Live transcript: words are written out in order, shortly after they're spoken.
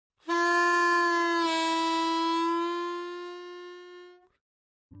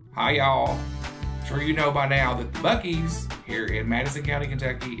Hi y'all. Sure you know by now that the Buc-ee's here in Madison County,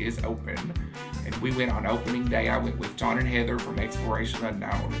 Kentucky is open. And we went on opening day. I went with John and Heather from Exploration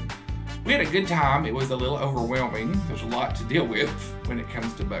Unknown. We had a good time. It was a little overwhelming. There's a lot to deal with when it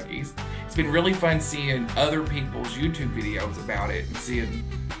comes to Buc-ee's. It's been really fun seeing other people's YouTube videos about it and seeing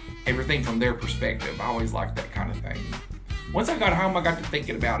everything from their perspective. I always like that kind of thing. Once I got home, I got to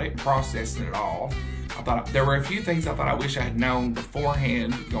thinking about it and processing it all. I thought there were a few things I thought I wish I had known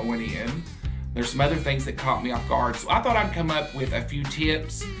beforehand going in. There's some other things that caught me off guard. So I thought I'd come up with a few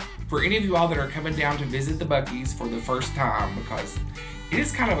tips for any of you all that are coming down to visit the Buc-ee's for the first time, because it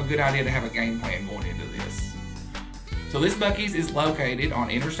is kind of a good idea to have a game plan going into this. So this Buc-ee's is located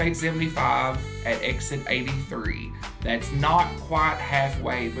on Interstate 75 at exit 83. That's not quite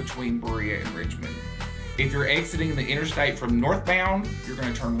halfway between Berea and Richmond. If you're exiting the interstate from northbound, you're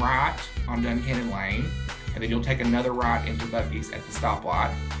going to turn right on Duncannon Lane, and then you'll take another right into Buc-ee's at the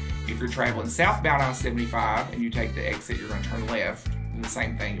stoplight. If you're traveling southbound on 75 and you take the exit, you're going to turn left, and the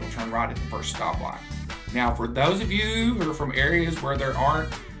same thing, you'll turn right at the first stoplight. Now, for those of you who are from areas where there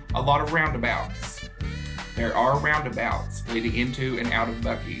aren't a lot of roundabouts, there are roundabouts leading into and out of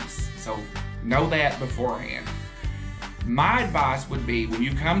Buc-ee's, so know that beforehand. My advice would be, when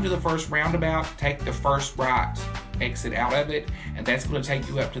you come to the first roundabout, take the first right exit out of it, and that's going to take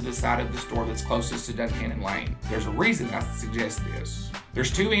you up to the side of the store that's closest to Duncannon Lane. There's a reason I suggest this.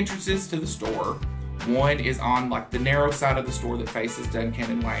 There's two entrances to the store. One is on like the narrow side of the store that faces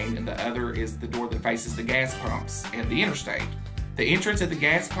Duncannon Lane, and the other is the door that faces the gas pumps and the interstate. The entrance at the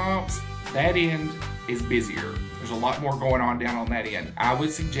gas pumps, that end is busier. There's a lot more going on down on that end. I would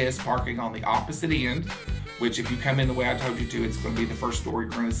suggest parking on the opposite end, which if you come in the way I told you to, it's going to be the first store you're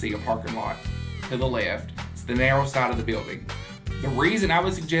going to see a parking lot to the left. It's the narrow side of the building. The reason I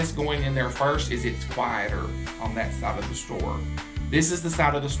would suggest going in there first is it's quieter on that side of the store. This is the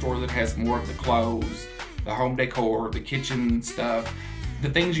side of the store that has more of the clothes, the home decor, the kitchen stuff, the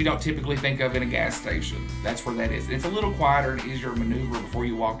things you don't typically think of in a gas station. That's where that is. It's a little quieter and easier to maneuver before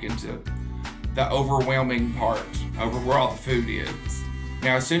you walk into the overwhelming part over where all the food is.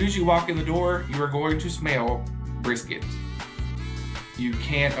 Now, as soon as you walk in the door, you are going to smell brisket. You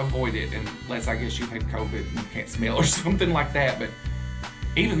can't avoid it unless, I guess, you've had COVID and you can't smell or something like that. But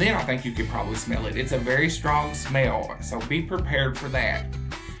even then, I think you could probably smell it. It's a very strong smell, so be prepared for that.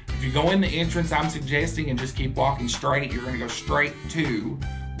 If you go in the entrance I'm suggesting and just keep walking straight, you're going to go straight to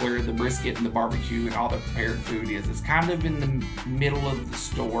where the brisket and the barbecue and all the prepared food is. It's kind of in the middle of the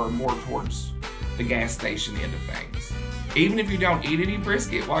store, more towards the gas station end of things. Even if you don't eat any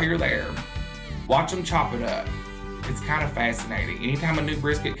brisket while you're there, watch them chop it up. It's kind of fascinating. Anytime a new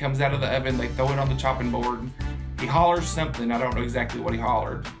brisket comes out of the oven, they throw it on the chopping board. He hollers something, I don't know exactly what he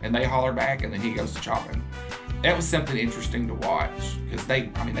hollered, and they holler back, and then he goes to chopping. That was something interesting to watch, because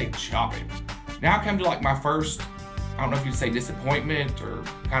they chop it. Now I come to like my first, I don't know if you'd say disappointment or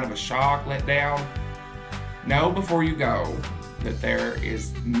kind of a shock, letdown. Know before you go that there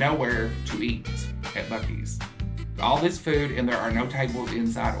is nowhere to eat at Buc-ee's. All this food, and there are no tables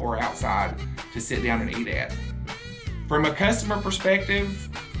inside or outside to sit down and eat at. From a customer perspective,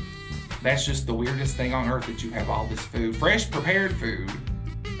 that's just the weirdest thing on earth, that you have all this food, fresh prepared food,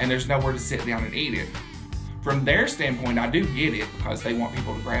 and there's nowhere to sit down and eat it. From their standpoint, I do get it, because they want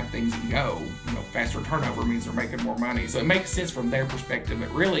people to grab things and go. You know, faster turnover means they're making more money. So it makes sense from their perspective,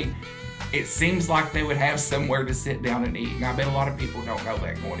 but really, it seems like they would have somewhere to sit down and eat. And I bet a lot of people don't know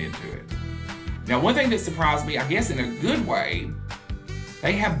that going into it. Now, one thing that surprised me, I guess in a good way,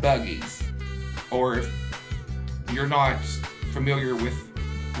 they have buggies. Or if you're not familiar with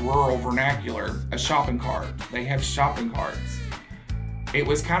rural vernacular, a shopping cart. They have shopping carts. It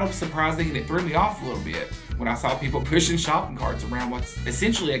was kind of surprising, and it threw me off a little bit when I saw people pushing shopping carts around what's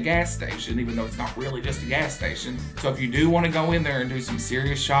essentially a gas station, even though it's not really just a gas station. So if you do want to go in there and do some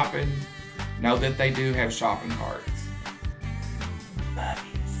serious shopping, know that they do have shopping carts.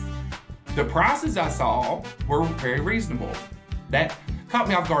 The prices I saw were very reasonable. That caught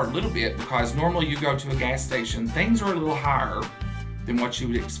me off guard a little bit, because normally you go to a gas station, things are a little higher than what you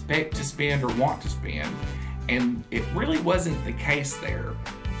would expect to spend or want to spend, and it really wasn't the case there.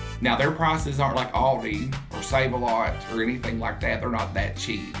 Now, their prices aren't like Aldi or Save-A-Lot or anything like that. They're not that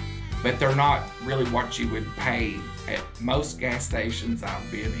cheap, but they're not really what you would pay at most gas stations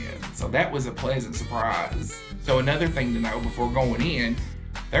I've been in. So that was a pleasant surprise. So another thing to know before going in,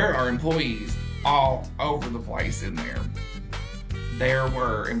 there are employees all over the place in there. There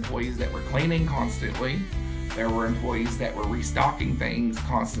were employees that were cleaning constantly. There were employees that were restocking things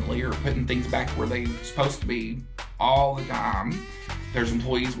constantly or putting things back where they're supposed to be all the time. There's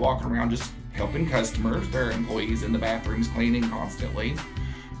employees walking around just helping customers. There are employees in the bathrooms cleaning constantly.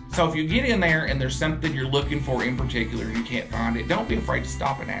 So if you get in there and there's something you're looking for in particular and you can't find it, don't be afraid to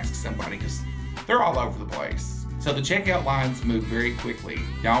stop and ask somebody, because they're all over the place. So the checkout lines move very quickly.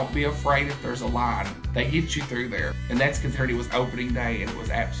 Don't be afraid if there's a line. They get you through there. And that's considering it was opening day and it was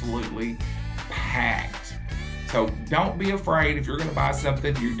absolutely packed. So don't be afraid if you're gonna buy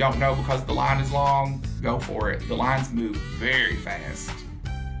something you don't know because the line is long, go for it. The lines move very fast.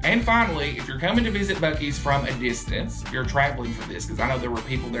 And finally, if you're coming to visit Buc-ee's from a distance, if you're traveling for this, because I know there were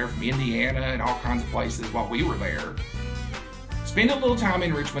people there from Indiana and all kinds of places while we were there, spend a little time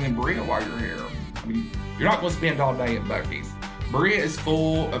in Richmond and Berea while you're here. I mean, you're not going to spend all day at Buc-ee's. Berea is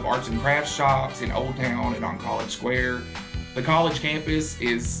full of arts and crafts shops in Old Town and on College Square. The college campus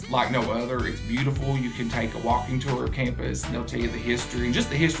is like no other. It's beautiful. You can take a walking tour of campus and they'll tell you the history. And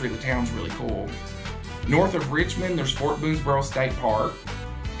just the history of the town's really cool. North of Richmond, there's Fort Boonesboro State Park.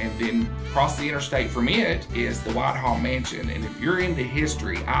 And then across the interstate from it is the Whitehall Mansion. And if you're into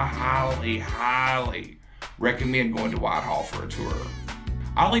history, I highly, highly recommend going to Whitehall for a tour.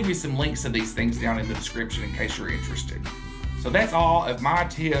 I'll leave you some links to these things down in the description in case you're interested. So that's all of my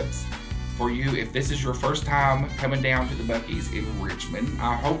tips for you if this is your first time coming down to the Buc-ee's in Richmond.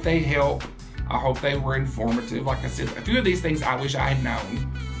 I hope they help. I hope they were informative. Like I said, a few of these things I wish I had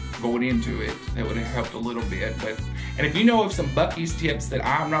known going into it. That would have helped a little bit. And if you know of some Buc-ee's tips that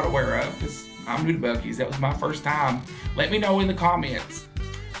I'm not aware of, because I'm new to Buc-ee's, that was my first time, let me know in the comments.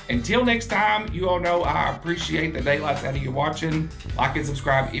 Until next time, you all know I appreciate the daylights out of you watching. Like and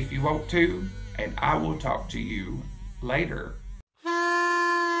subscribe if you want to, and I will talk to you later.